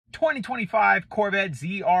2025 Corvette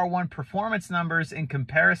ZR1 performance numbers in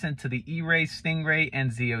comparison to the E-Ray, Stingray,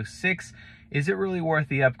 and Z06. Is it really worth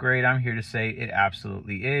the upgrade? I'm here to say it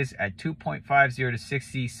absolutely is. At 2.50 to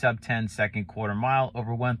 60 sub-10 second quarter mile,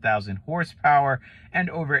 over 1,000 horsepower,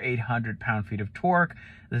 and over 800 pound-feet of torque,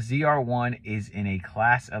 the ZR1 is in a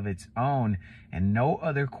class of its own, and no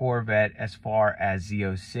other Corvette as far as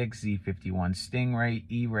Z06, Z51 Stingray,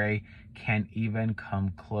 E-Ray can even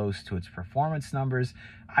come close to its performance numbers.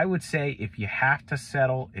 I would say if you have to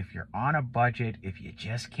settle, if you're on a budget, if you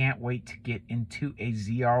just can't wait to get into a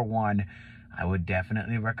ZR1, I would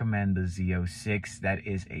definitely recommend the Z06. That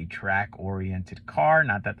is a track-oriented car.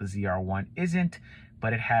 Not that the ZR1 isn't,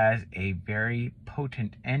 but it has a very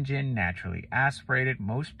potent engine, naturally aspirated,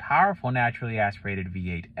 most powerful naturally aspirated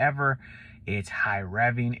V8 ever. It's high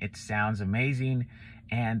revving, it sounds amazing,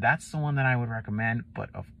 and that's the one that I would recommend. But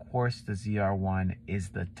of course, the ZR1 is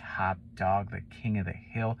the top dog, the king of the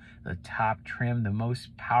hill, the top trim, the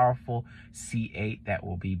most powerful C8 that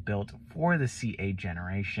will be built for the C8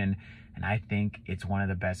 generation. And I think it's one of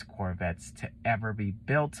the best Corvettes to ever be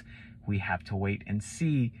built. We have to wait and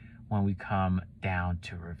see when we come down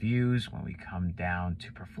to reviews, when we come down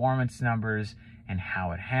to performance numbers and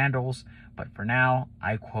how it handles. But for now,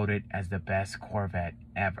 I quote it as the best Corvette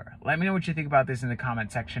ever. Let me know what you think about this in the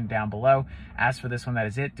comment section down below. As for this one, that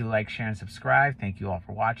is it. Do like, share, and subscribe. Thank you all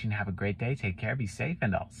for watching. Have a great day. Take care. Be safe,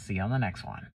 and I'll see you on the next one.